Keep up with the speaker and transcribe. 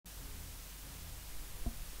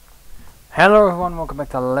Hello everyone, welcome back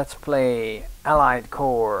to Let's Play Allied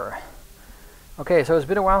Core. Okay, so it's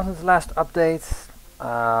been a while since the last update.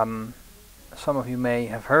 Some of you may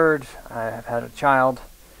have heard, I have had a child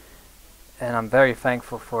and I'm very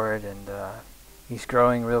thankful for it, and he's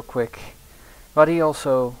growing real quick. But he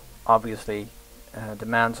also, obviously,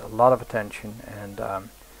 demands a lot of attention and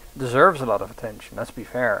deserves a lot of attention, let's be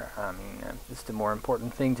fair. I mean, it's the more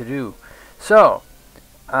important thing to do. So,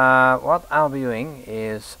 what I'll be doing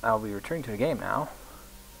is I'll be returning to the game now.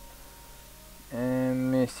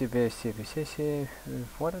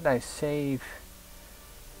 What did I save?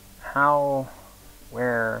 How?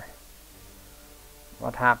 Where?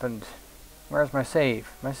 What happened? Where's my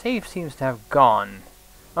save? My save seems to have gone.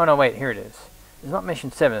 Oh no, wait, here it is. It's not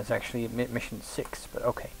mission 7, it's actually mission 6, but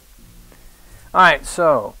okay. Alright,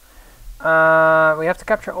 so we have to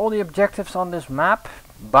capture all the objectives on this map,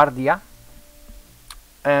 Bardia.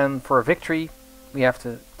 And for a victory, we have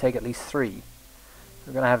to take at least 3.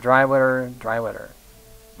 We're going to have dry weather, dry weather.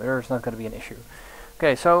 Weather is not going to be an issue.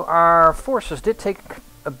 Okay, so our forces did take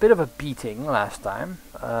a bit of a beating last time.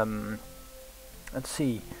 Let's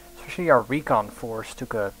see. Especially our recon force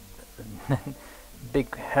took a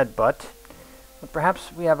big headbutt. But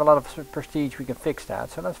perhaps we have a lot of prestige, we can fix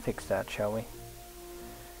that. So let's fix that, shall we?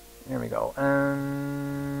 There we go.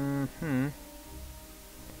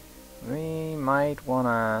 We might want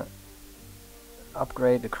to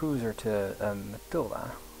upgrade the cruiser to Matilda.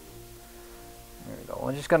 There we go.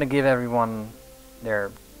 We're just going to give everyone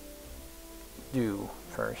their due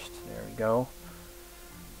first. There we go.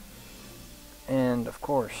 And of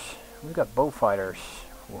course, we've got bow fighters.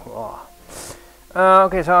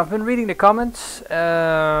 Okay, so I've been reading the comments.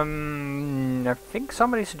 I think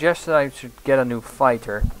somebody suggested I should get a new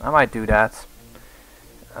fighter. I might do that.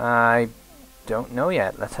 I don't know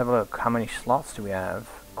yet. Let's have a look. How many slots do we have?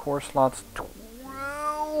 Core slots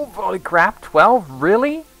 12. Holy crap, 12?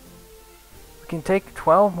 Really? We can take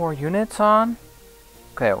 12 more units on?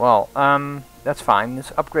 Okay, well, that's fine.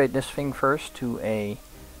 Let's upgrade this thing first to a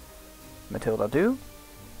Matilda Do,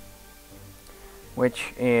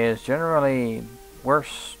 which is generally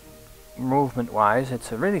worse movement wise.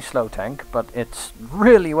 It's a really slow tank, but it's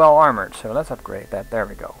really well armored, so let's upgrade that. There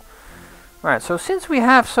we go. Alright, so since we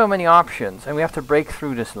have so many options and we have to break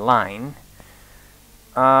through this line,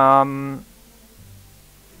 let's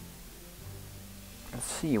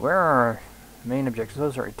see, where are our main objectives?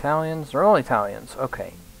 Those are Italians. They're all Italians.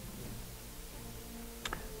 Okay.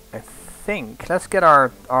 I think let's get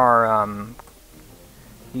our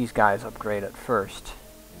these guys upgraded first.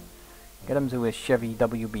 Get them to a Chevy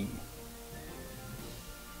WB.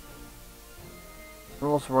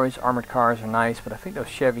 Rolls-Royce armored cars are nice, but I think those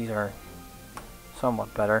Chevys are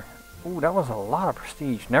somewhat better. Ooh, that was a lot of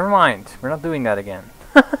prestige. Never mind. We're not doing that again.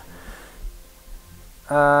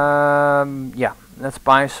 Yeah. Let's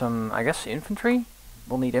buy some, I guess, infantry.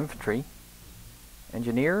 We'll need infantry.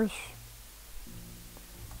 Engineers.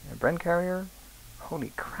 A Bren carrier.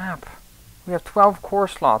 Holy crap. We have 12 core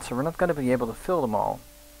slots, so we're not going to be able to fill them all.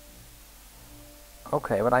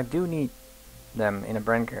 Okay, but I do need them in a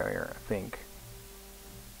Bren carrier, I think.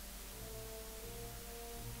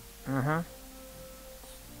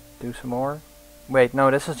 Do some more. Wait,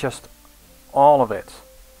 no, this is just all of it.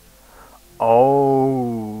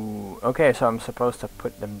 Oh, okay, so I'm supposed to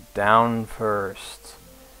put them down first.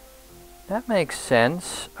 That makes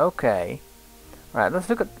sense. Okay. Alright, let's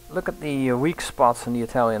look at the weak spots in the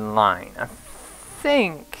Italian line. I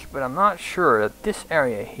think, but I'm not sure, that this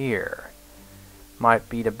area here might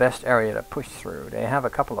be the best area to push through. They have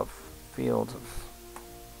a couple of fields of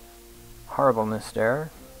horribleness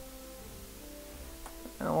there.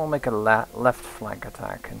 And we'll make a left flank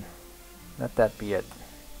attack and let that be it.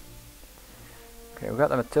 Okay, we've got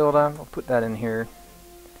the Matilda. We'll put that in here.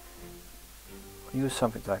 We'll use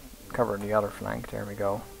something to cover the other flank. There we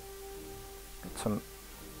go. Get some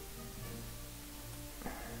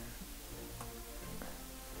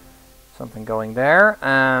something going there.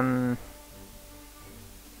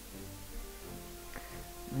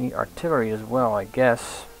 Need artillery as well, I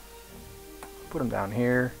guess. Put them down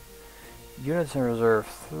here. Units in reserve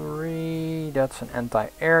 3. That's an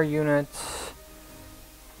anti-air unit.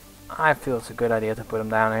 I feel it's a good idea to put them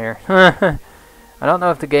down here. I don't know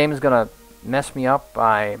if the game is gonna mess me up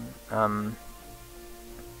by can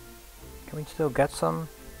we still get some?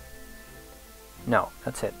 No,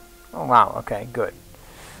 that's it. Oh wow, okay, good.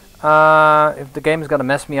 If the game is gonna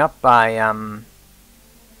mess me up by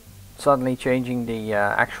suddenly changing the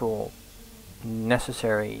actual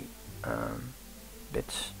necessary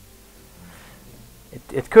bits.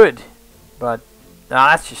 It could, but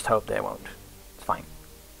let's just hope they won't. It's fine.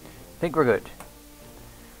 I think we're good.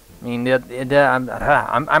 I mean,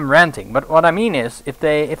 I'm ranting, but what I mean is, if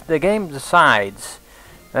the game decides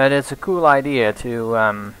that it's a cool idea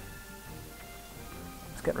to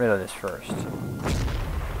let's get rid of this first.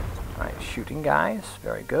 Alright, shooting guys,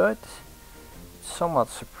 very good. Somewhat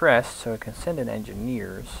suppressed, so we can send in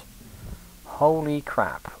engineers. Holy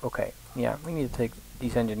crap! Okay, yeah, we need to take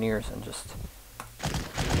these engineers and just.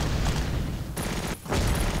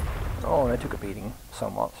 Oh, they took a beating,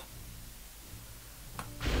 somewhat.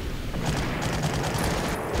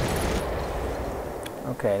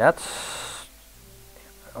 Okay, that's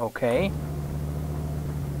okay.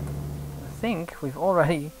 I think we've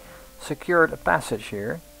already secured a passage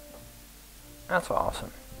here. That's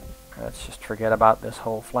awesome. Let's just forget about this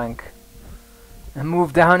whole flank and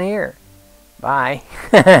move down here. Bye.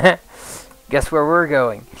 Guess where we're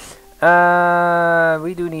going.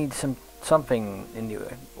 We do need something in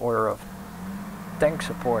the order of tank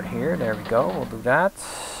support here. There we go. We'll do that.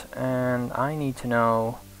 And I need to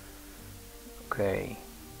know. Okay.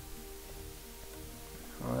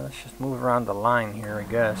 Well, let's just move around the line here, I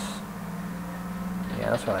guess.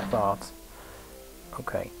 Yeah, that's what I thought.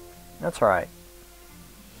 Okay. That's alright.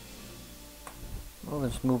 We'll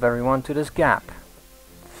just move everyone to this gap.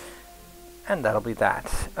 And that'll be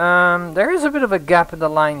that. There is a bit of a gap in the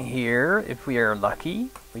line here, if we are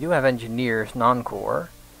lucky. We do have engineers,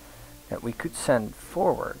 non-core, that we could send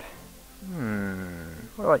forward.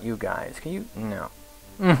 What about you guys? Can you? No.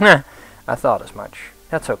 I thought as much.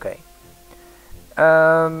 That's okay.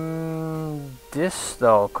 This,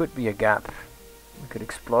 though, could be a gap we could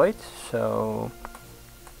exploit, so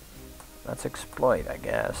let's exploit, I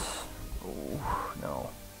guess. Ooh,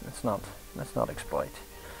 no, let's not exploit.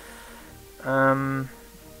 I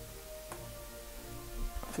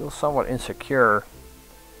feel somewhat insecure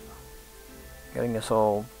getting this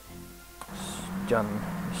all done.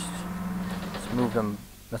 Let's move them.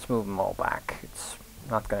 Let's move them all back. It's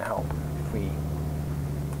not gonna help if we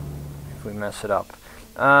mess it up.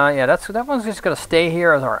 Yeah, that one's just gonna stay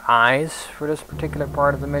here as our eyes for this particular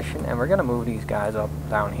part of the mission, and we're gonna move these guys up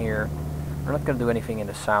down here. We're not gonna do anything in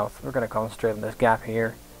the south. We're gonna concentrate on this gap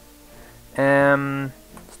here.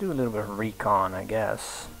 Let's do a little bit of recon, I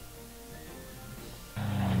guess.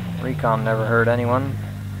 Recon never hurt anyone.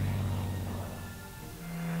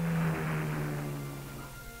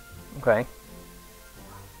 Okay.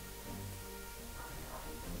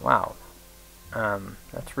 Wow.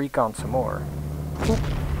 Let's recon some more. Oop.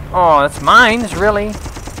 Oh, that's mines, really?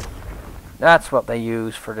 That's what they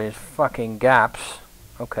use for these fucking gaps.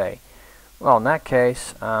 Okay. Well, in that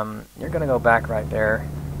case, you're gonna go back right there.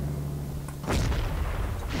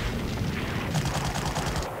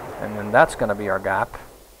 And then that's gonna be our gap.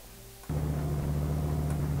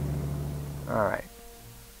 Alright.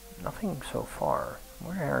 Nothing so far.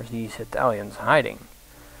 Where are these Italians hiding?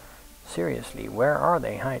 Seriously, where are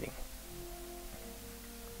they hiding?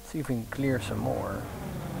 See if we can clear some more.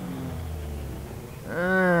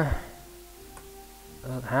 Does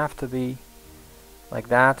it have to be like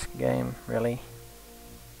that, game? Really?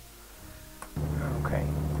 Okay.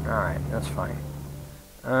 Alright, that's fine.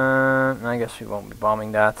 I guess we won't be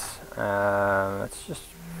bombing that. Let's just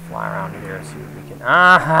fly around here and see what we can.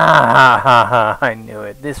 Ah! I knew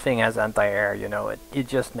it. This thing has anti-air, you know it. You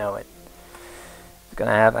just know it. It's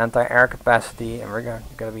gonna have anti-air capacity, and we're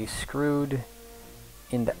gonna be screwed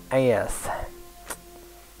in the ass.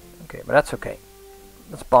 Okay, but that's okay.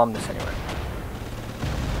 Let's bomb this anyway.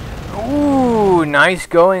 Ooh, nice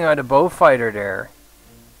going on the bow fighter there.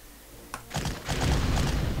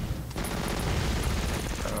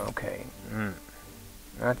 Okay,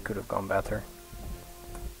 that could have gone better,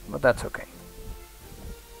 but that's okay.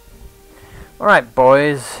 Alright,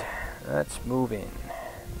 boys, let's move in.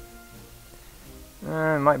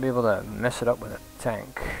 I might be able to mess it up with a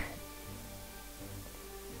tank.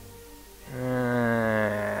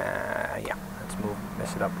 Yeah, let's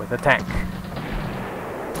mess it up with a tank.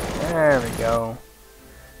 There we go.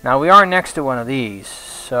 Now we are next to one of these,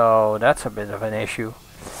 so that's a bit of an issue.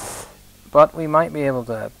 But we might be able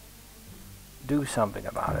to do something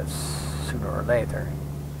about it sooner or later.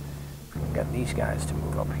 Get these guys to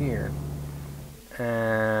move up here.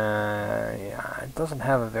 Yeah, it doesn't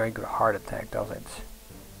have a very good heart attack, does it?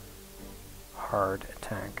 Hard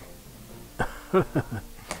attack.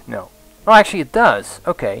 No. Oh, actually it does.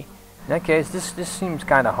 Okay. In that case, this seems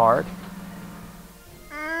kind of hard.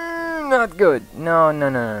 Not good. No.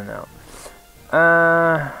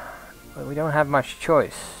 But we don't have much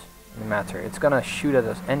choice in the matter. It's gonna shoot at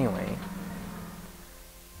us anyway.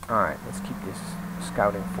 Alright, let's keep this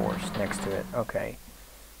scouting force next to it. Okay.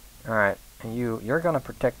 Alright, and you're gonna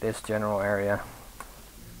protect this general area.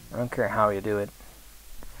 I don't care how you do it.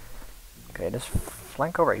 Okay, this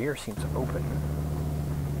flank over here seems open.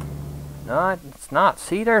 No, it's not.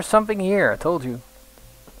 See, there's something here. I told you.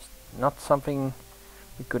 It's not something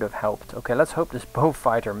we could have helped. Okay, let's hope this bow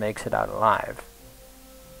fighter makes it out alive.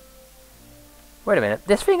 Wait a minute.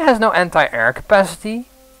 This thing has no anti-air capacity?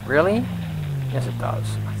 Really? Yes, it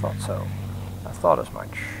does. I thought so. I thought as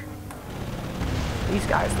much. These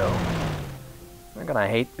guys, though. They're gonna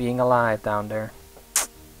hate being alive down there.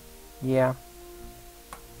 Yeah.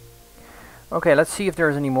 Okay, let's see if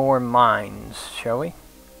there's any more mines, shall we?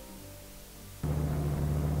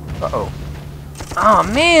 Uh-oh. Oh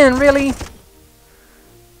man, really?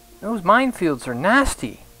 Those minefields are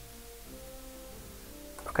nasty.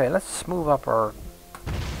 Okay, let's move up our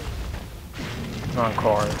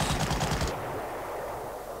non-cores.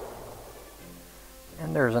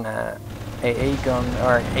 And there's an AA gun,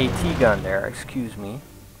 or an AT gun there, excuse me.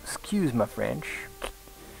 Excuse my French.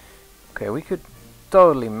 Okay, we could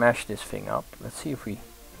totally mesh this thing up. Let's see if we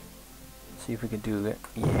can do it.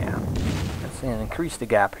 Yeah. Let's increase the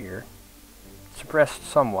gap here. Suppressed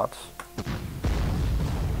somewhat.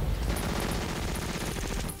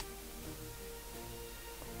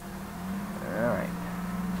 Alright.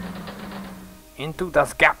 Into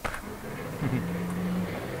das gap.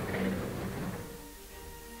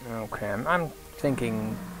 Okay, I'm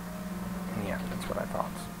thinking... Yeah, that's what I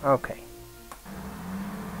thought. Okay.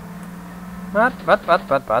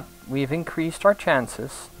 But, we've increased our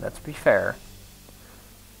chances. Let's be fair.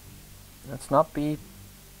 Let's not be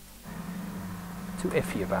too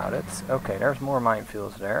iffy about it. Okay, there's more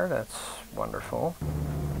minefields there. That's wonderful.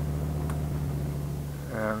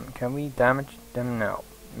 Can we damage them? No.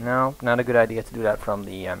 No, not a good idea to do that from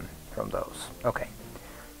the from those. Okay.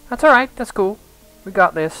 That's alright, that's cool. We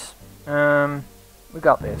got this. We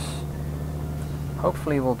got this.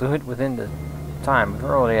 Hopefully we'll do it within the time.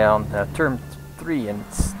 We're already on term 3 and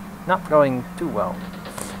it's not going too well.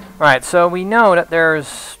 Alright, so we know that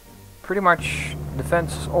there's pretty much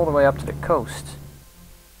defense all the way up to the coast.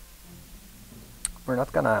 We're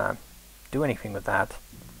not gonna do anything with that,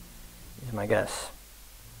 is my guess.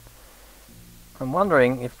 I'm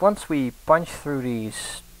wondering if once we punch through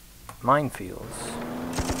these minefields...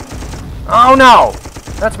 Oh no!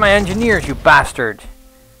 That's my engineers, you bastard!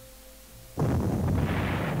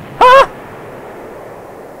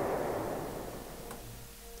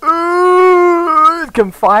 It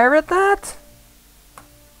can fire at that?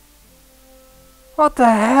 What the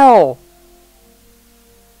hell?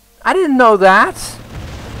 I didn't know that!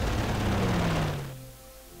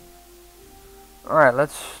 Alright,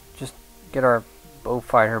 let's just get our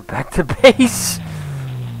bowfighter back to base.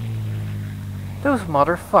 Those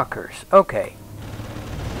motherfuckers. Okay.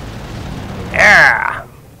 Yeah!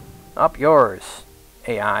 Up yours,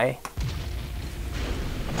 AI.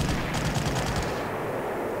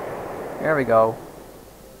 There we go.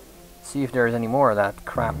 See if there's any more of that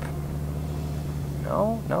crap.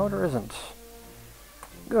 No, no there isn't.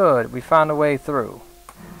 Good, we found a way through.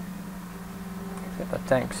 Get the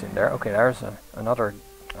tanks in there. Okay, there's another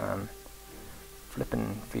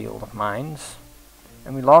flippin' field of mines.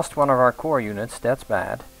 And we lost one of our core units, that's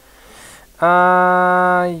bad.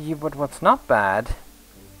 But what's not bad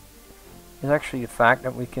is actually the fact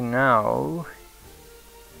that we can now...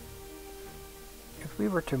 If we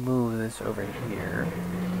were to move this over here...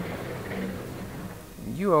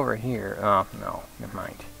 You over here... Oh, no, never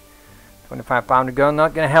mind. 25-pounder gun,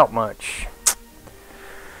 not gonna help much.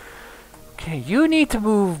 Okay, you need to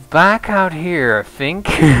move back out here, I think.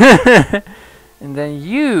 And then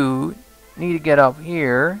you need to get up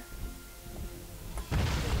here.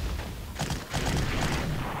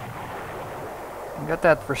 And get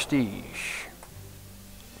that prestige.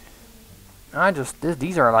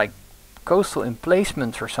 These are like coastal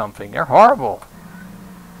emplacements or something. They're horrible.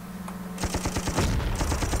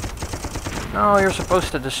 No, you're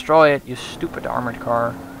supposed to destroy it, you stupid armored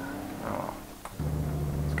car. Oh.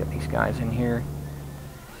 Let's get these guys in here.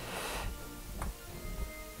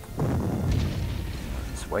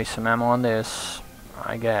 Let's waste some ammo on this,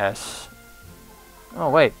 I guess. Oh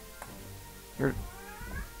wait.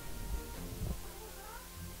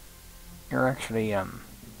 You're actually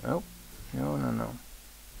nope. No.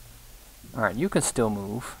 Alright, you can still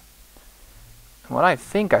move. What I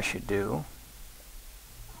think I should do...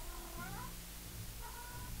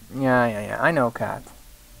 Yeah, I know, Cat.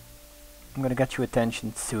 I'm gonna get your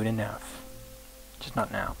attention soon enough. Just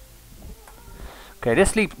not now. Okay,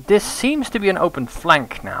 this seems to be an open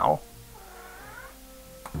flank now.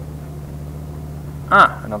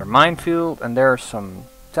 Ah, another minefield, and there are some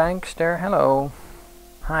tanks there. Hello.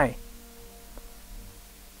 Hi.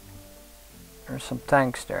 There's some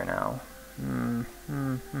tanks there now.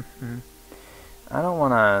 I don't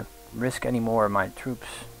want to risk any more of my troops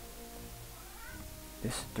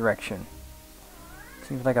this direction.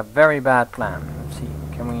 Seems like a very bad plan. Let's see,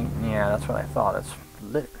 can we... Yeah, that's what I thought. It's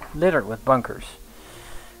littered with bunkers.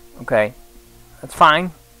 Okay, that's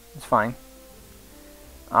fine. It's fine.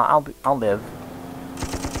 I'll live.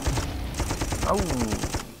 Oh,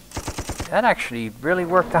 that actually really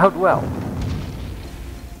worked out well.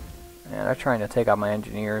 Yeah, they're trying to take out my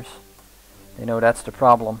engineers. They know that's the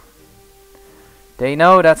problem. They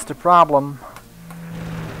know that's the problem.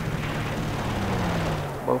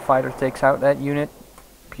 Fighter takes out that unit.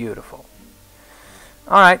 Beautiful.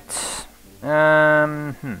 Alright.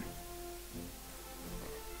 Now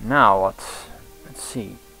what? Let's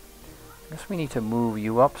see. I guess we need to move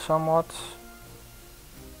you up somewhat.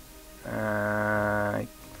 I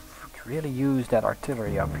could really use that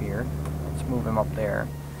artillery up here. Let's move him up there.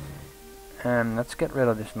 And let's get rid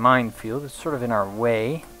of this minefield. It's sort of in our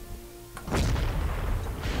way.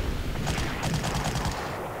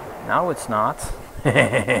 No, it's not. Ugh.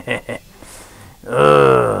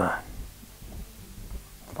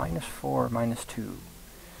 -4, -2.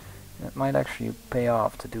 It might actually pay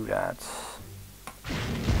off to do that.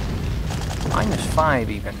 -5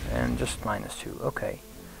 even, and just -2. Okay.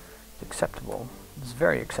 It's acceptable. It's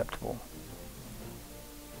very acceptable.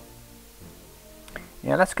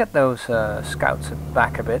 Yeah, let's get those scouts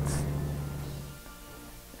back a bit.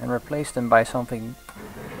 And replace them by something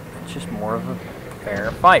that's just more of a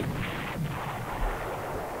fair fight.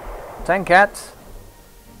 Tankat,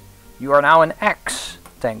 you are now an X.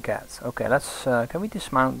 Tankat. Okay, let's. Can we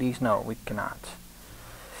dismount these? No, we cannot.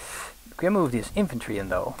 We can move this infantry in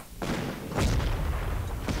though.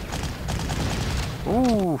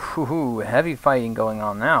 Ooh, hoo-hoo, heavy fighting going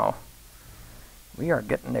on now. We are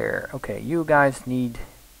getting there. Okay, you guys need.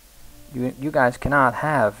 You guys cannot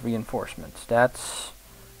have reinforcements. That's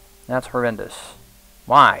horrendous.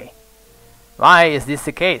 Why? Why is this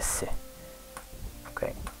the case?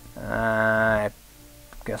 Okay. I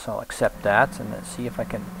guess I'll accept that and let's see if I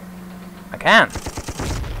can. I can!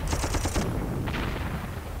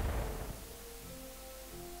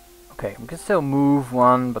 Okay, we can still move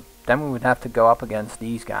one, but then we would have to go up against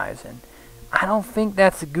these guys, and I don't think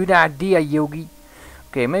that's a good idea, Yogi.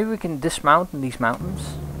 Okay, maybe we can dismount in these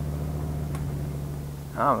mountains.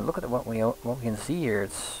 Oh, look at what we can see here.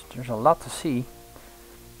 There's a lot to see.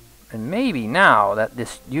 And maybe now that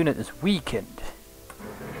this unit is weakened.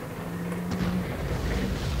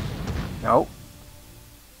 No.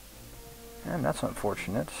 And that's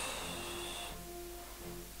unfortunate.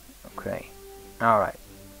 Okay. Alright.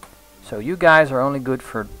 So you guys are only good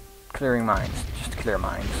for clearing mines. Just clear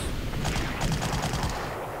mines.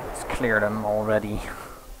 Let's clear them already.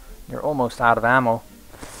 They're almost out of ammo.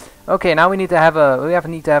 Okay, now we need to have a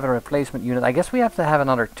replacement unit. I guess we have to have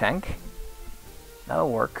another tank.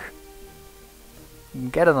 That'll work. You can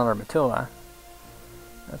get another Matilda.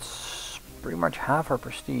 That's pretty much half our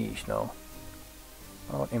prestige, though.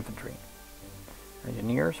 What about infantry?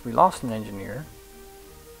 Engineers? We lost an engineer.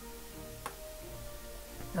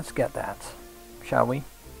 Let's get that, shall we?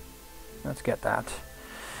 Let's get that.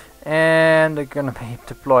 And they're gonna be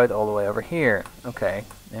deployed all the way over here. Okay,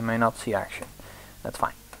 they may not see action. That's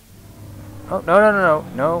fine. Oh,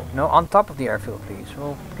 no, on top of the airfield, please.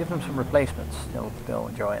 We'll give them some replacements. They'll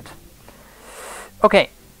enjoy it.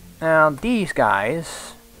 Okay, now these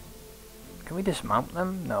guys, can we dismount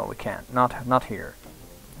them? No, we can't. Not here.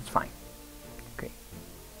 It's fine. Okay.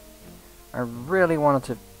 I really wanted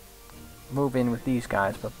to move in with these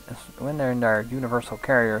guys, but when they're in their universal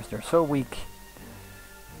carriers, they're so weak.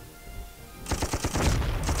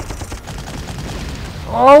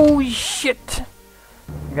 Oh shit!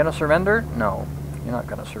 You gonna surrender? No, you're not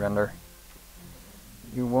gonna surrender.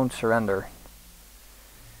 You won't surrender.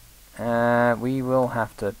 We will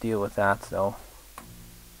have to deal with that though.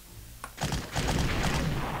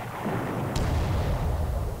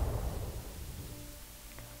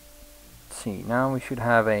 Let's see, now we should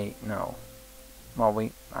have a... no. Well,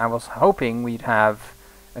 I was hoping we'd have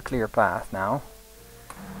a clear path now.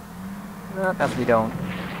 As we don't,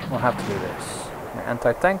 we'll have to do this. Our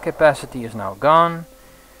anti-tank capacity is now gone.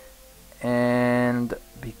 And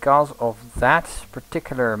because of that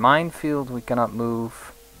particular minefield, we cannot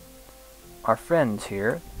move our friends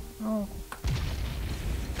here. Oh.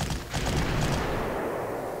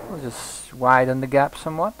 We'll just widen the gap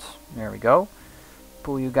somewhat. There we go.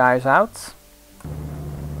 Pull you guys out.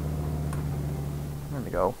 There we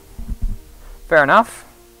go. Fair enough.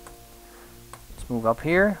 Let's move up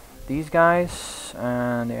here. These guys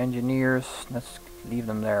and the engineers, let's leave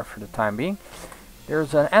them there for the time being.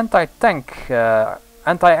 There's an anti-tank,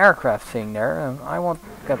 anti-aircraft thing there. I won't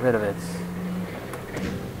get rid of it.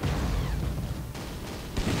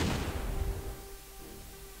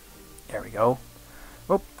 we go.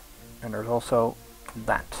 Oop. And there's also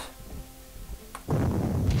that.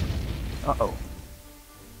 Uh-oh.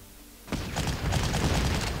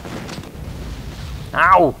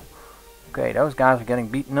 Ow! Okay, those guys are getting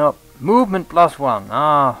beaten up. Movement +1.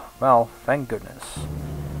 Ah, well, thank goodness.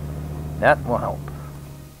 That will help.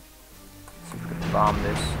 Let's see if we can bomb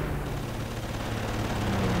this.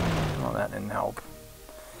 Oh, that didn't help.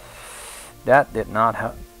 That did not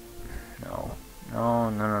help. No. No,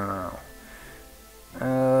 no, no, no.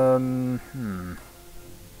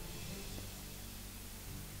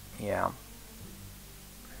 Yeah.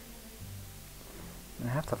 I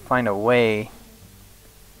have to find a way.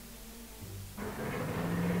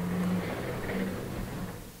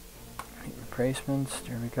 Replacements,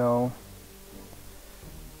 there we go.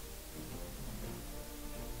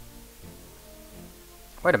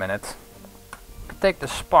 Wait a minute. Take the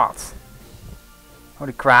spot.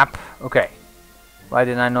 Holy crap. Okay. Why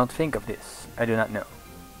did I not think of this? I do not know.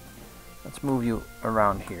 Let's move you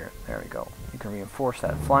around here. There we go. You can reinforce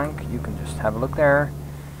that flank. You can just have a look there.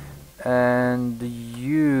 And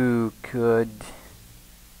you could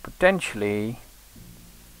potentially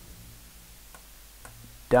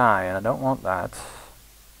die, and I don't want that.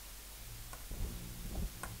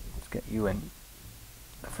 Let's get you in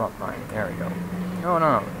the front line. There we go. No,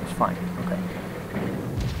 no, no. It's fine. Okay.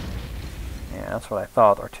 Yeah, that's what I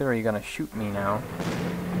thought. Artillery gonna shoot me now.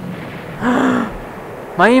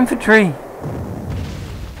 My infantry!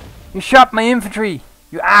 You shot my infantry!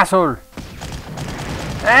 You asshole!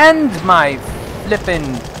 And my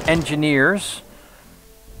flippin' engineers!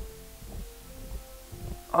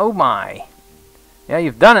 Oh my! Yeah,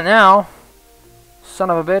 you've done it now! Son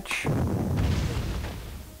of a bitch!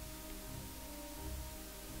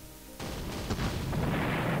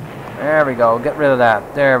 There we go, get rid of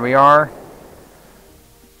that. There we are.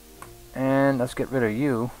 And let's get rid of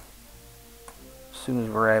you. As soon as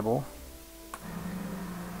we're able.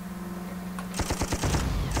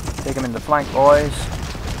 Take him in the flank, boys.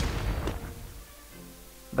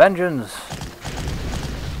 Vengeance!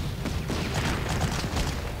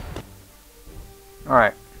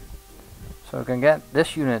 Alright. So we can get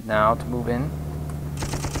this unit now to move in.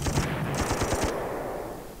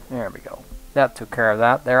 There we go. That took care of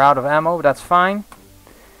that. They're out of ammo, but that's fine.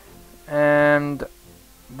 And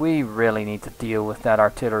we really need to deal with that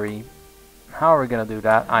artillery. How are we going to do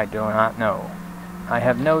that? I do not know. I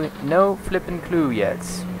have no flippin' clue yet.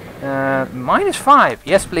 -5.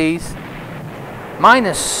 Yes, please.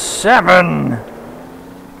 -7.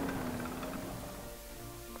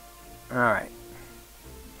 Alright.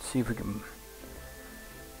 See if we can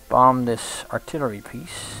bomb this artillery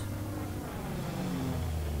piece.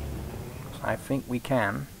 I think we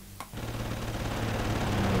can.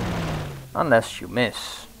 Unless you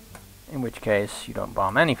miss. In which case you don't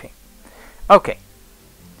bomb anything. Okay.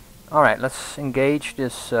 Alright, let's engage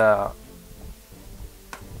this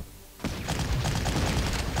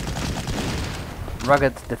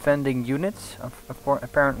rugged defending unit,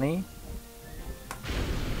 apparently.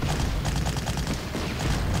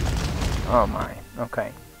 Oh my,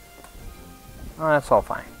 okay. Oh, that's all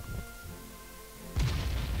fine.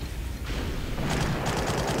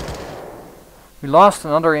 We lost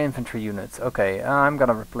another infantry unit. Okay, I'm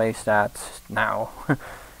gonna replace that now.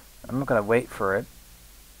 I'm not gonna wait for it.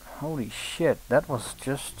 Holy shit, that was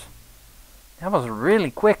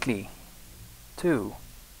really quickly, too.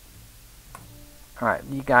 Alright,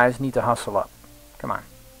 you guys need to hustle up. Come on.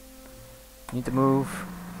 You need to move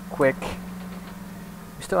quick.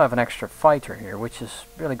 We still have an extra fighter here, which is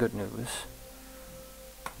really good news.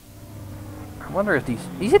 I wonder if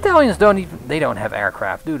these Italians don't have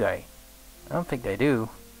aircraft, do they? I don't think they do.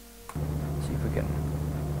 Let's see if we can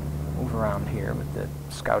move around here with the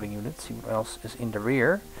scouting unit, see what else is in the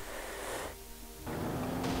rear.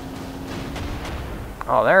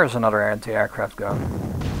 Oh, there's another anti-aircraft gun.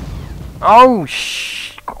 Oh,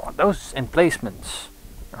 God, those emplacements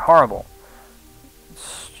are horrible.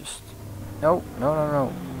 It's just... No, no,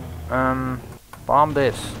 no, no. Bomb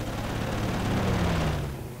this.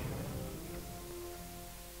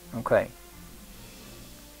 Okay.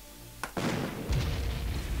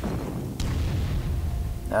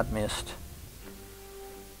 That missed.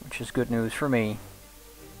 Which is good news for me.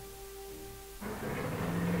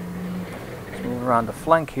 Let's move around the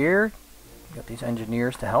flank here. Got these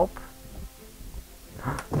engineers to help.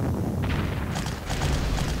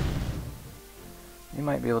 You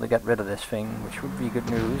might be able to get rid of this thing, which would be good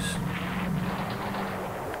news.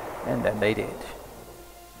 And then they did.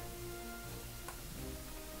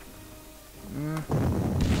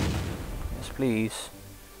 Yes, please.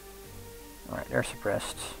 Alright, they're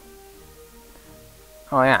suppressed.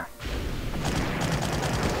 Oh yeah.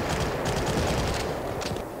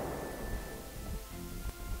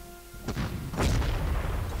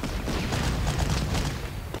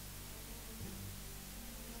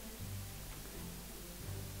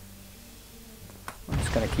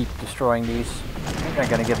 keep destroying these. I think I'm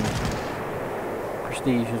gonna give them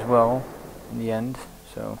prestige as well in the end.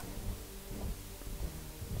 So,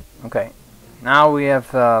 okay. Now we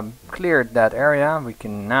have cleared that area. We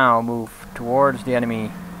can now move towards the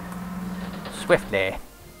enemy swiftly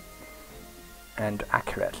and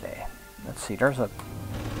accurately. Let's see, there's a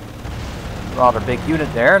rather big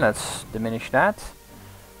unit there. Let's diminish that.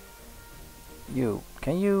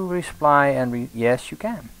 Can you resupply and yes, you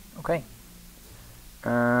can. Okay.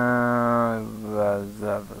 I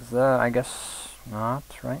guess not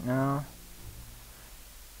right now.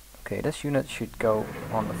 Okay, this unit should go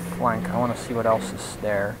on the flank. I want to see what else is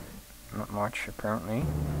there. Not much, apparently.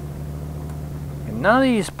 And none of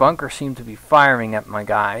these bunkers seem to be firing at my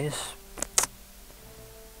guys.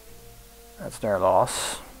 That's their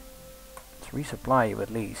loss. Let's resupply you at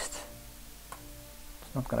least.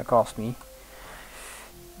 It's not going to cost me.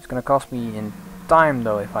 It's going to cost me in time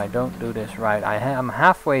though if I don't do this right. I'm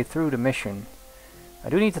halfway through the mission. I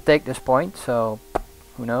do need to take this point, so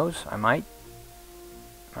who knows? I might.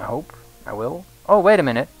 I hope. I will. Oh, wait a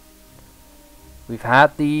minute. We've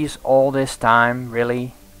had these all this time.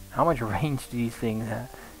 Really? How much range do these things have?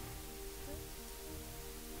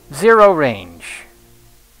 0 range.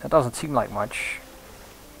 That doesn't seem like much.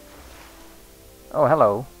 Oh,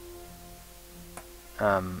 hello.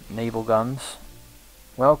 Naval guns.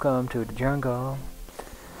 Welcome to the jungle.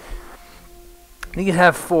 These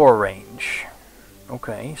have 4 range.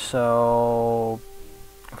 Okay, so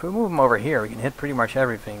if we move them over here, we can hit pretty much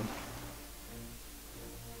everything.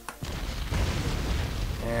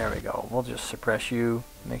 There we go. We'll just suppress you.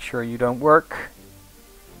 Make sure you don't work.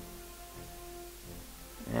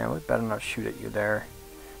 Yeah, we better not shoot at you there.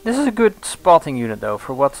 This is a good spotting unit though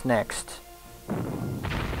for what's next.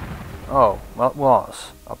 Oh, well it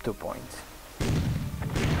was, up to a point.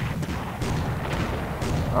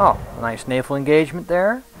 Oh, a nice naval engagement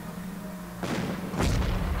there.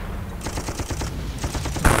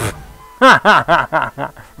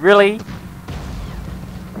 Really?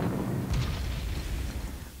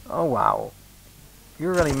 Oh wow. You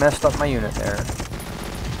really messed up my unit there.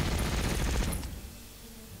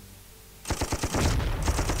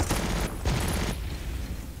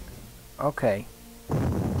 Okay.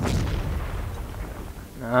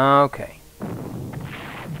 Okay.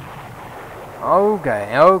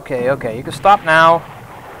 Okay. You can stop now.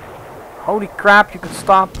 Holy crap, you can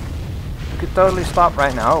stop. You could totally stop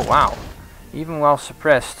right now. Oh wow. Even while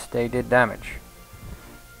suppressed, they did damage.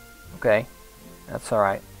 Okay. That's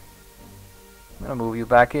alright. I'm gonna move you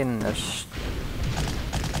back in.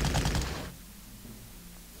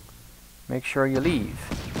 Make sure you leave.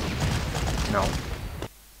 No.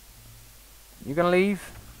 You gonna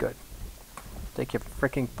leave? Good. Take your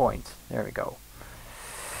freaking point. There we go.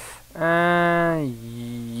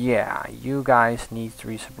 Yeah, you guys need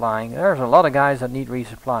resupplying. There's a lot of guys that need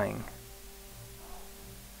resupplying.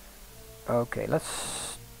 Okay,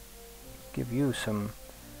 let's give you some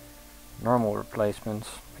normal replacements,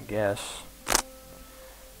 I guess.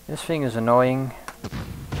 This thing is annoying.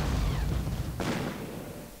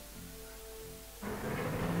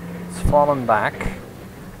 It's fallen back,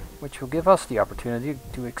 which will give us the opportunity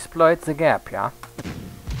to exploit the gap, yeah?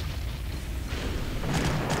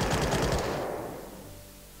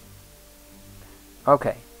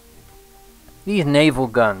 Okay. These naval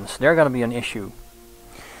guns, they're gonna be an issue.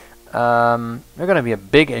 They're gonna be a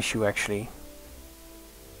big issue, actually.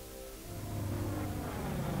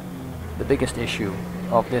 The biggest issue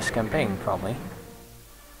of this campaign, probably.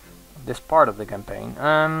 This part of the campaign.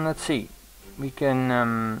 Let's see. We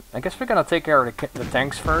can, I guess we're gonna take care of the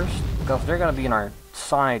tanks first, because they're gonna be on our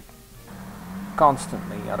side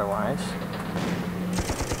constantly, otherwise.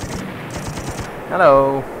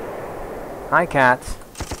 Hello. Hi, cat.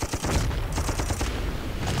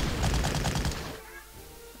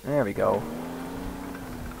 There we go.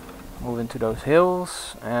 Move into those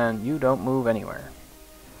hills, and you don't move anywhere.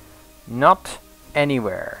 Not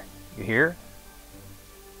anywhere. You hear?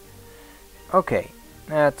 Okay.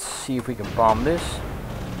 Let's see if we can bomb this.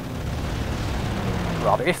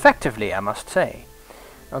 Rather effectively, I must say.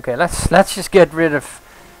 Okay, let's just get rid of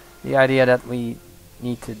the idea that we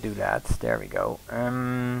need to do that. There we go.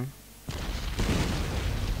 Yeah,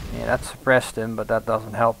 that suppressed him, but that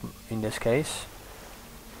doesn't help in this case.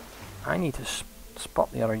 I need to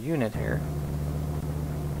spot the other unit here.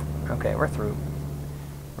 Okay, we're through.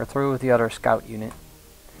 We're through with the other scout unit.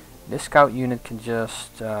 This scout unit can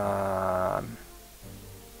just... I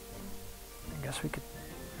guess we could...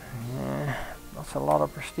 Yeah, that's a lot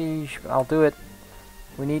of prestige, but I'll do it.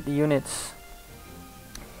 We need the units.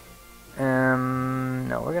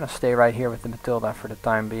 No, we're gonna stay right here with the Matilda for the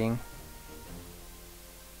time being.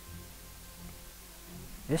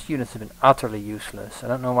 This unit's been utterly useless. I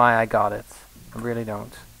don't know why I got it. I really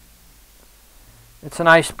don't. It's a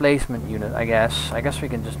nice placement unit, I guess. I guess we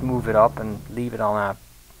can just move it up and leave it on a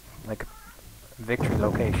like a victory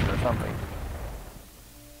location or something.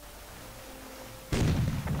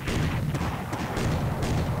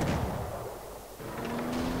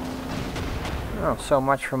 Oh, so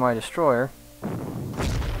much for my destroyer.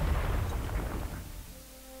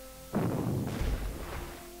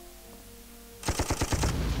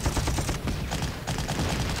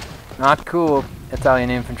 Not cool, Italian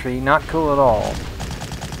infantry. Not cool at all.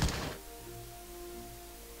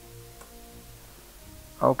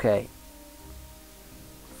 Okay.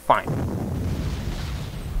 Fine.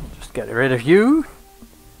 Just get rid of you.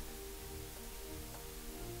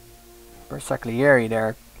 Bersaglieri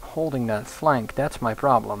there, holding that flank. That's my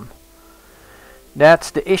problem. That's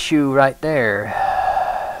the issue right there.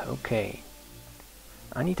 Okay.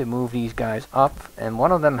 I need to move these guys up, and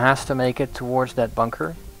one of them has to make it towards that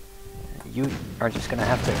bunker. You are just gonna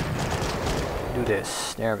have to do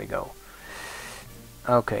this. There we go.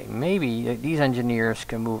 Okay, maybe these engineers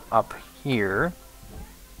can move up here.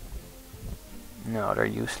 No, they're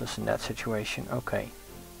useless in that situation. Okay.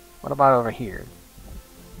 What about over here?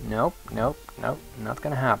 Nope, nope, nope, not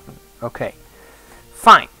gonna happen. Okay.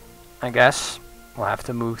 Fine. I guess we'll have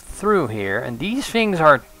to move through here. And these things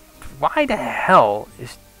are... Why the hell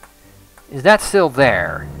is that still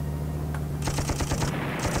there?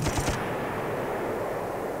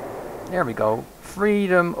 There we go.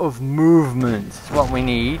 Freedom of movement is what we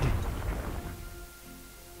need.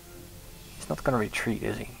 He's not gonna retreat,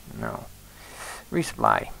 is he? No.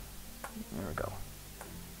 Resupply. There we go.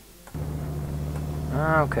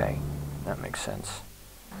 Okay. That makes sense.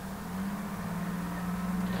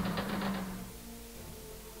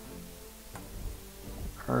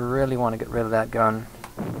 I really want to get rid of that gun.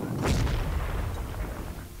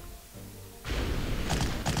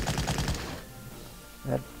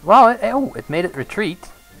 Well, it made it retreat.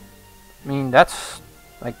 I mean, that's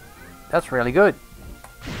really good.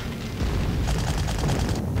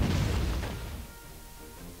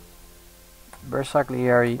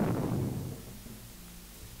 Bersaglieri.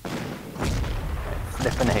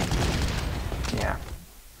 Flippin' hate. Yeah.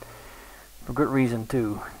 For good reason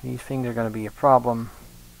too. These things are gonna be a problem.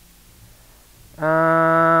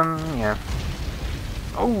 Yeah.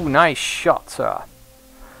 Oh, nice shot, sir.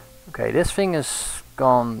 Okay, this thing is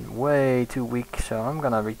gone way too weak, so I'm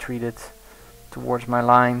gonna retreat it towards my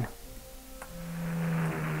line.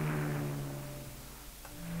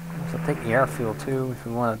 So take the airfield too if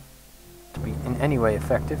we want it to be in any way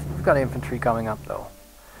effective. We've got infantry coming up though.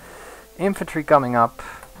 Infantry coming up.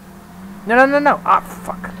 No, no, no, no! Ah,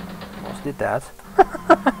 fuck. Almost did that.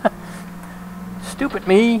 Stupid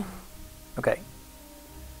me! Okay.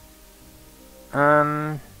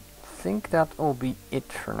 Think that will be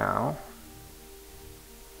it for now.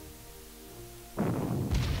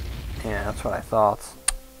 Yeah, that's what I thought.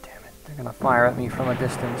 Damn it, they're gonna fire at me from a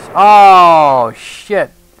distance. Oh, shit!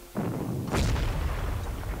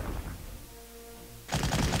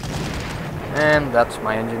 And that's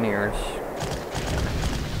my engineers.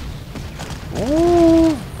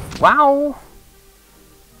 Ooh! Wow!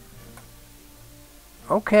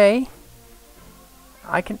 Okay.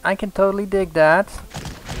 I can totally dig that.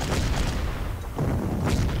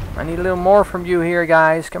 I need a little more from you here,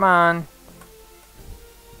 guys. Come on.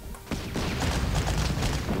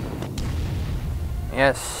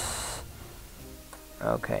 Yes.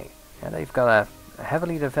 Okay. And they've got a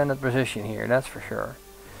heavily defended position here, that's for sure.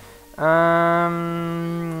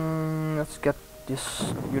 Let's get this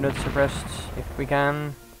unit suppressed if we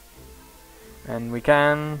can. And we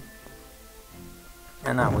can.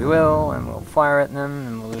 And now we will, and we'll fire at them,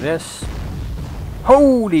 and we'll do this.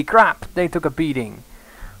 Holy crap! They took a beating.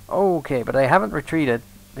 Okay, but they haven't retreated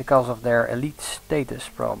because of their elite status,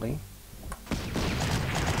 probably.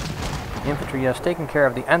 Infantry has taken care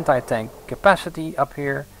of the anti-tank capacity up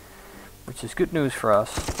here, which is good news for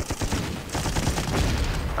us.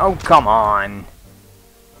 Oh, come on!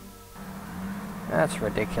 That's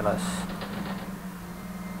ridiculous.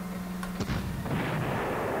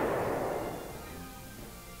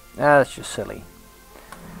 That's just silly.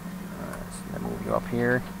 Let's move you up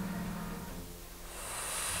here.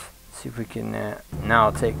 See if we can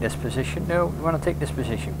now take this position. No, we want to take this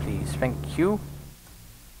position, please. Thank you.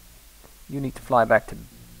 You need to fly back to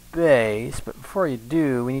base, but before you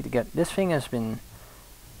do, we need to get this thing has been.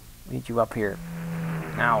 We need you up here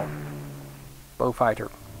now,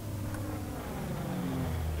 Bowfighter.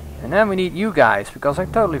 And then we need you guys because I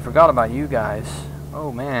totally forgot about you guys.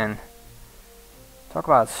 Oh man. Talk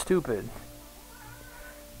about stupid.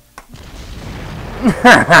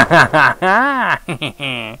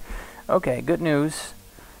 Okay, good news.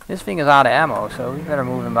 This thing is out of ammo, so we better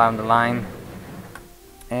move him down the line.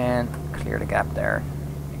 And clear the gap there.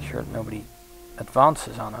 Make sure that nobody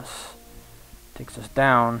advances on us. Takes us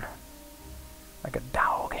down like a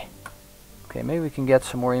dog. Okay, maybe we can get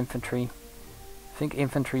some more infantry. I think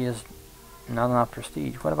infantry is not enough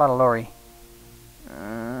prestige. What about a lorry?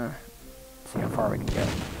 Let's see how far we can get,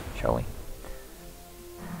 shall we?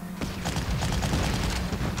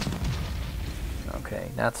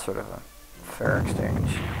 Okay, that's sort of a fair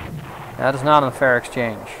exchange. That is not a fair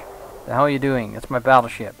exchange. The hell are you doing? It's my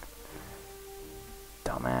battleship.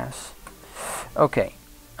 Dumbass. Okay,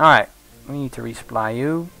 alright. We need to resupply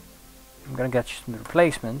you. I'm gonna get you some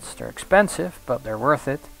replacements. They're expensive, but they're worth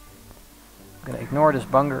it. I'm gonna ignore this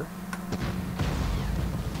bunker.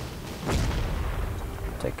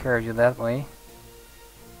 Take care of you that way.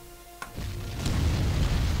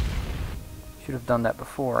 Should have done that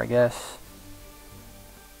before, I guess.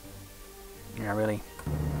 Yeah, really.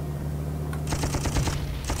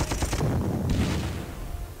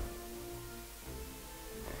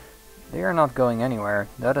 They are not going anywhere.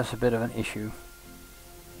 That is a bit of an issue.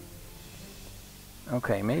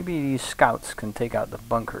 Okay, maybe these scouts can take out the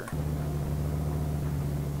bunker.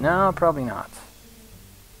 No, probably not.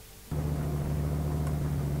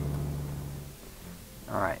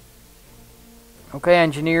 Alright. Okay,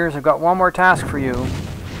 engineers, I've got one more task for you.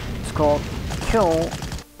 It's called kill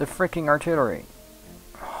the freaking artillery.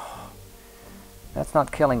 That's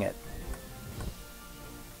not killing it.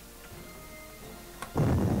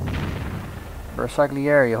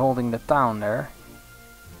 Bersaglieri holding the town there.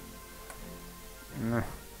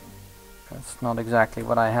 That's not exactly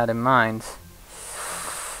what I had in mind.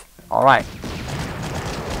 Alright.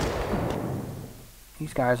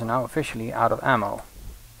 These guys are now officially out of ammo,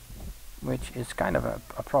 which is kind of a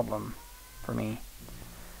problem for me.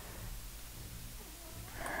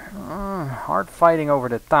 Hard fighting over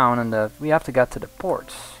the town, and we have to get to the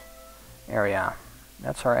ports area.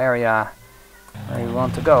 That's our area where we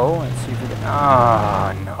want to go. Let's see if we can...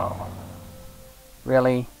 Ah, no.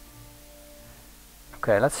 Really?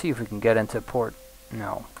 Okay, let's see if we can get into port.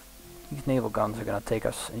 No. These naval guns are gonna take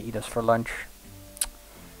us and eat us for lunch.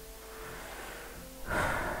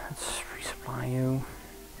 Let's resupply you.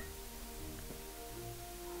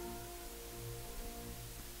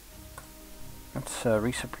 Let's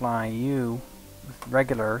resupply you with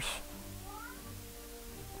regulars.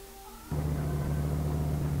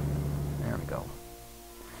 There we go.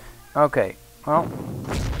 Okay, well.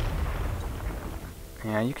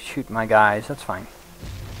 Yeah, you can shoot my guys, that's fine.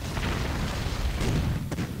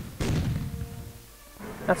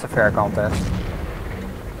 That's a fair contest.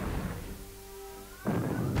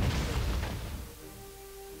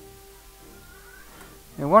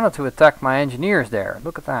 They wanted to attack my engineers there,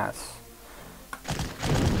 look at that.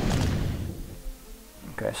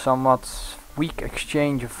 Okay, somewhat weak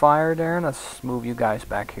exchange of fire there. Let's move you guys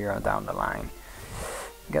back here down the line.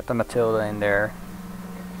 Get the Matilda in there.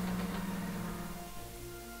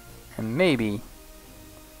 And maybe,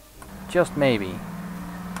 just maybe,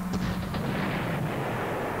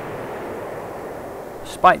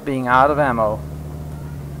 despite being out of ammo.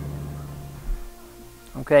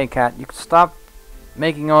 Okay, cat, you can stop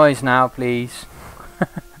making noise now, please.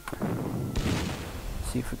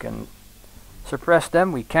 See if we can suppress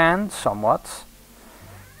them. We can, somewhat.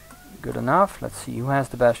 Good enough. Let's see who has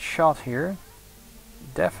the best shot here.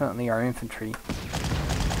 Definitely our infantry.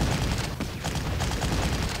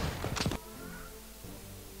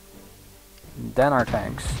 Then our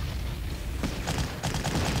tanks.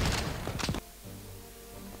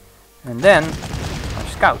 And then our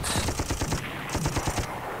scouts,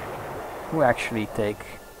 who actually take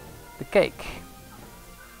the cake.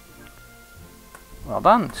 Well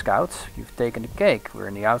done, scouts. You've taken the cake. We're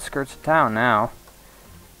in the outskirts of town now.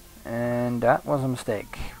 And that was a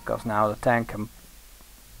mistake, because now the tank can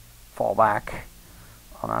fall back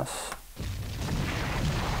on us.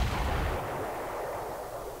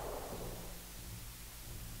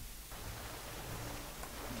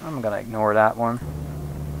 I'm gonna ignore that one.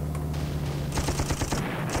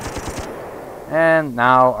 And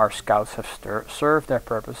now our scouts have served their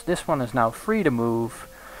purpose. This one is now free to move.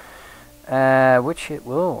 Which it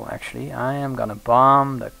will, actually. I am gonna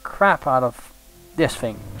bomb the crap out of this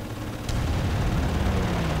thing.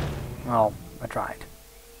 Well, I tried.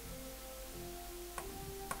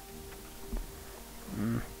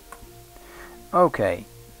 Okay.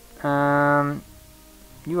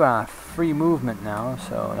 You have free movement now,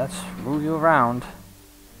 so let's move you around.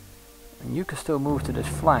 And you can still move to this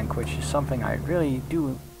flank, which is something I really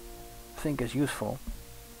do think is useful.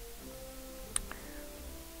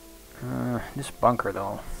 This bunker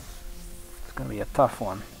though, it's gonna be a tough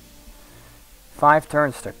one. 5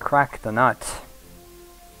 turns to crack the nut.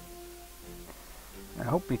 I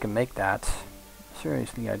hope we can make that.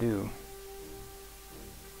 Seriously, I do.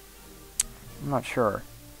 I'm not sure.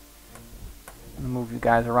 I'm gonna move you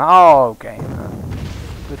guys around. Oh, okay.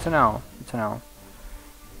 Good to know. Good to know.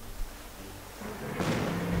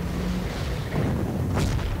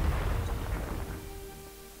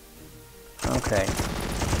 Okay.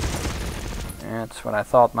 That's what I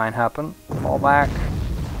thought might happen. Fall back.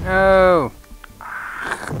 No!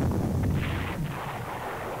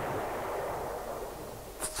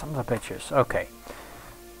 Sons of bitches. Okay.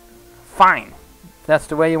 Fine. If that's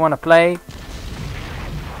the way you want to play.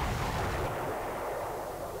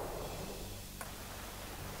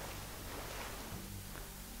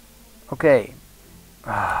 Okay.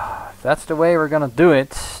 If that's the way we're gonna do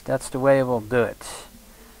it, that's the way we'll do it.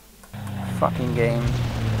 Fucking game.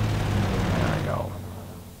 There we go.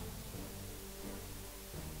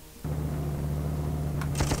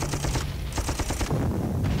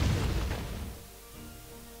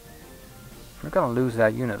 We're gonna lose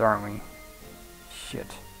that unit, aren't we? Shit.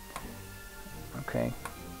 Okay.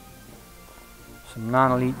 Some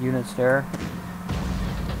non-elite units there.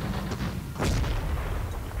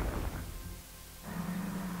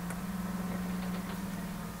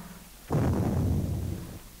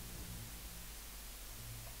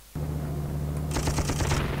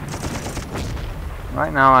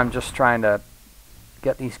 Right now I'm just trying to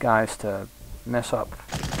get these guys to mess up.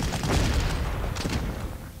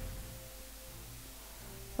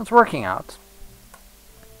 It's working out.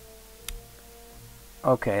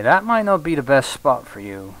 Okay, that might not be the best spot for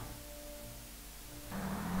you.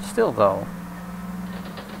 Still though.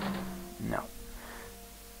 No.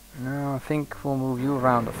 No, I think we'll move you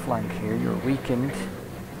around the flank here. You're weakened.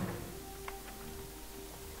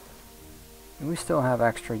 We still have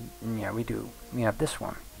extra... Yeah, we do. We have this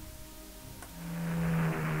one.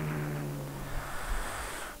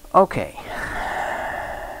 Okay.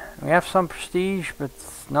 We have some prestige, but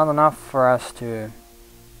not enough for us to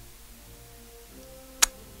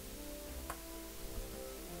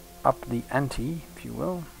up the ante, if you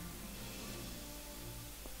will.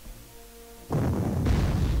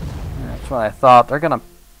 That's what I thought. They're gonna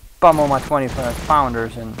pummel my 25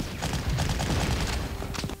 pounders and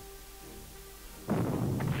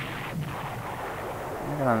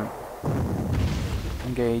they're gonna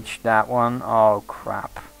engage that one. Oh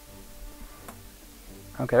crap.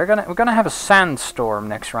 Okay, we're gonna have a sandstorm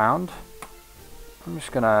next round. I'm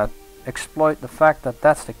just gonna exploit the fact that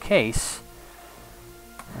that's the case.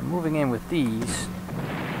 I'm moving in with these.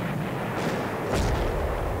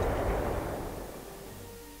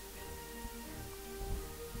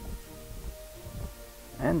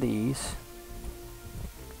 And these.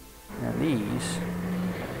 And these.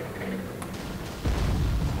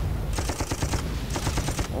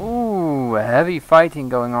 Ooh, heavy fighting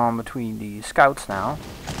going on between the scouts now.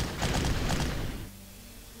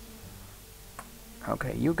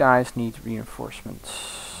 Okay, you guys need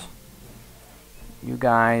reinforcements. You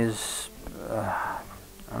guys...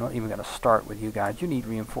 I'm not even going to start with you guys. You need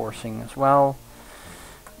reinforcing as well.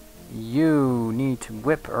 You need to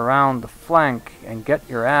whip around the flank and get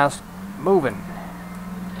your ass moving.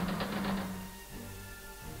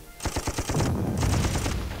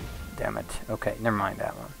 Damn it. Okay, never mind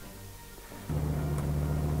that one.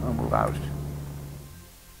 I'll move out.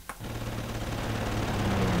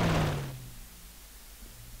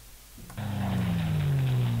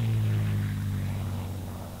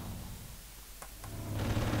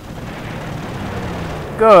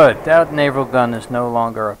 Good, that naval gun is no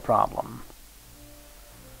longer a problem.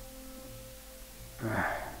 Let's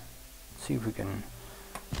see if we can...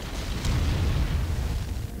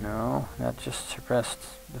 No, that just suppressed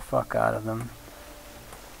the fuck out of them.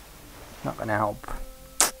 Not gonna help.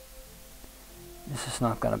 This is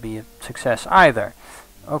not gonna be a success either.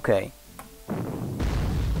 Okay.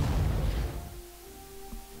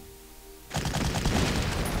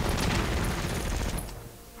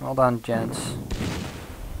 Well done, gents.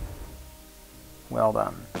 Well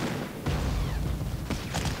done.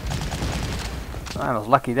 I was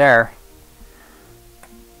lucky there.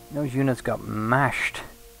 Those units got mashed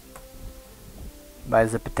by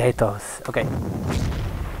the potatoes. Okay.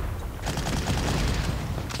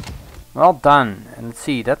 Well done. And let's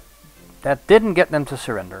see, that didn't get them to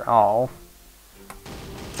surrender. Oh.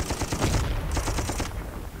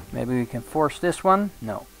 Maybe we can force this one?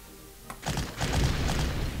 No.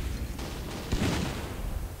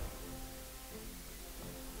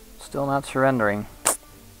 Still not surrendering.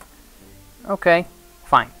 Okay,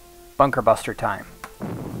 fine. Bunker buster time.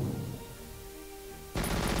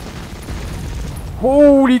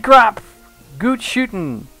 Holy crap! Good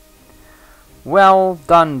shooting! Well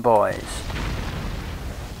done, boys.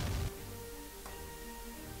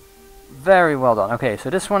 Very well done. Okay,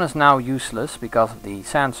 so this one is now useless because of the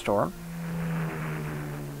sandstorm.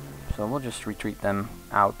 So we'll just retreat them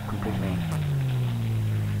out completely.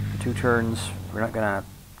 2 turns. We're not gonna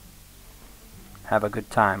have a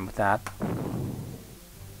good time with that.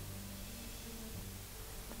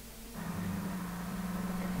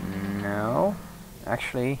 No.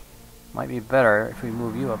 Actually, might be better if we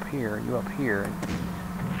move you up here, you up here.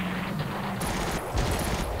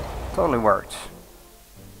 Totally works.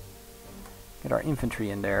 Get our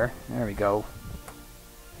infantry in there. There we go.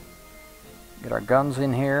 Get our guns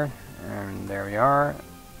in here. And there we are.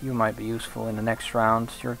 You might be useful in the next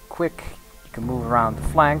round. You're quick. You can move around the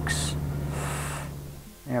flanks.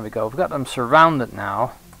 There we go. We've got them surrounded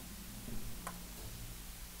now.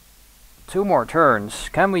 2 more turns.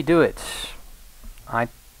 Can we do it? I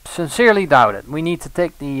sincerely doubt it. We need to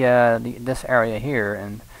take this area here,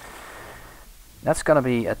 and that's gonna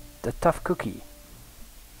be a tough cookie.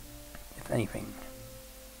 If anything,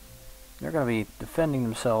 they're gonna be defending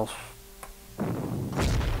themselves.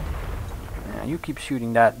 Yeah, you keep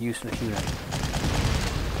shooting that useless unit.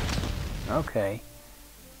 Okay.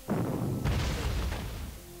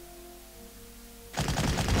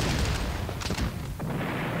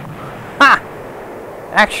 Ha!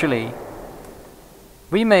 Actually,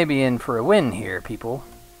 we may be in for a win here, people.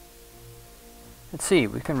 Let's see,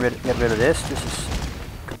 we can get rid of this. This is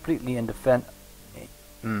completely undefended,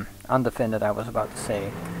 I was about to say,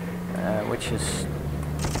 which is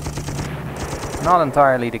not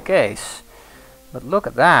entirely the case. But look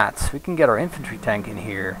at that, we can get our infantry tank in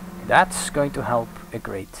here. That's going to help a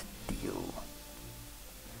great deal.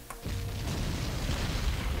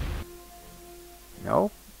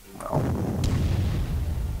 No? Well,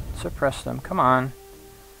 suppress them, come on.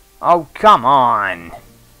 Oh, come on!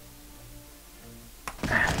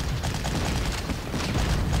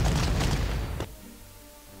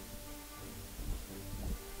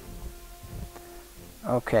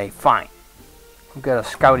 Okay, fine. We've got a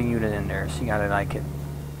scouting unit in there, see how they like it.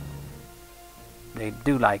 They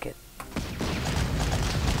do like it.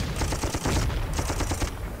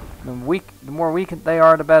 The more weakened they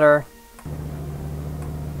are, the better.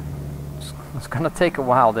 It's gonna take a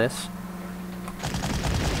while, this.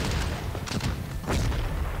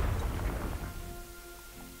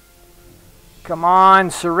 Come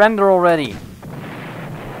on, surrender already.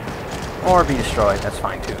 Or be destroyed, that's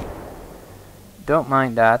fine too. Don't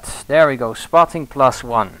mind that. There we go, spotting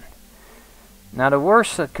 +1. Now the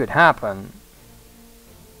worst that could happen,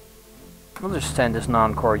 we'll just send this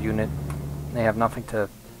non-core unit. They have nothing to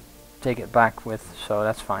take it back with, so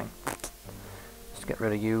that's fine. Let's get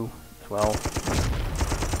rid of you as well.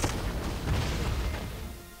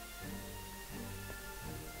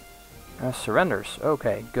 Surrenders,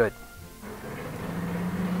 okay, good.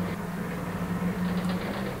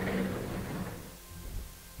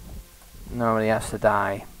 Nobody has to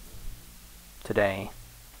die today.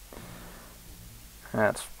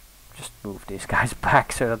 Let's just move these guys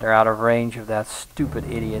back so that they're out of range of that stupid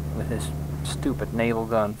idiot with his stupid naval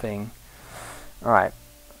gun thing. Alright,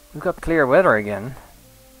 we've got clear weather again.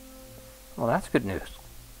 Well, that's good news.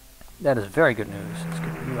 That is very good news. Let's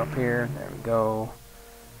get you up here. There we go.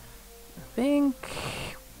 I think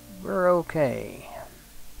we're okay.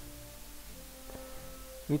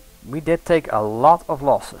 We did take a lot of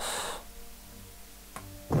losses.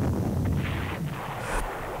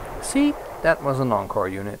 See, that was a non-core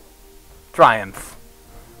unit. Triumph.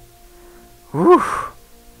 Whew.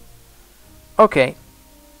 Okay.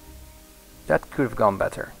 That could have gone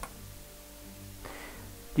better.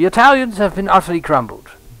 The Italians have been utterly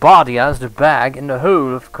crumbled. Bardia, the bag in the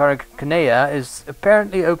whole of Carachanea, is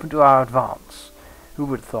apparently open to our advance. Who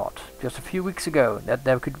would have thought, just a few weeks ago, that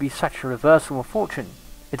there could be such a reversal of fortune?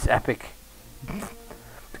 It's epic.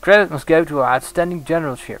 The credit must go to our outstanding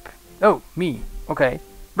generalship. Oh, me. Okay.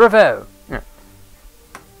 Bravo! Yeah.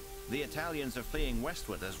 The Italians are fleeing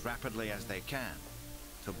westward as rapidly as they can.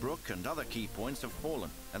 Tobruk and other key points have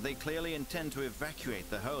fallen, and they clearly intend to evacuate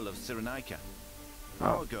the whole of Cyrenaica.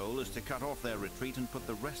 Our goal is to cut off their retreat and put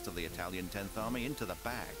the rest of the Italian 10th Army into the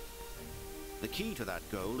bag. The key to that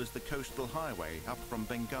goal is the coastal highway up from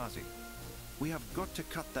Benghazi. We have got to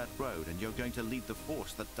cut that road, and you're going to lead the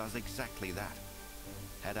force that does exactly that.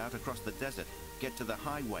 Head out across the desert, get to the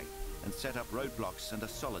highway, and set up roadblocks and a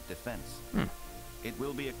solid defense. It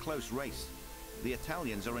will be a close race. The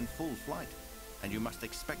Italians are in full flight, and you must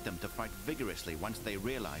expect them to fight vigorously once they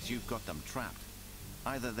realize you've got them trapped.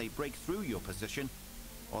 Either they break through your position,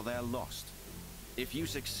 or they're lost. If you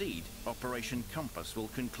succeed, Operation Compass will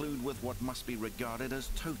conclude with what must be regarded as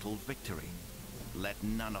total victory. Let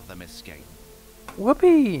none of them escape.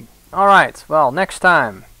 Whoopee! Alright, well, next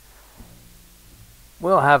time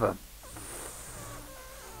we'll have a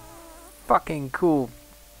fucking cool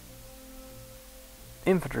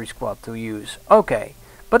infantry squad to use. Okay,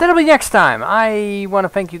 but that'll be next time. I want to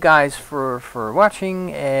thank you guys for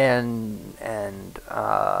watching, and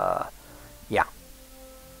yeah,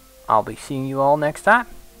 I'll be seeing you all next time.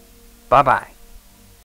 Bye bye.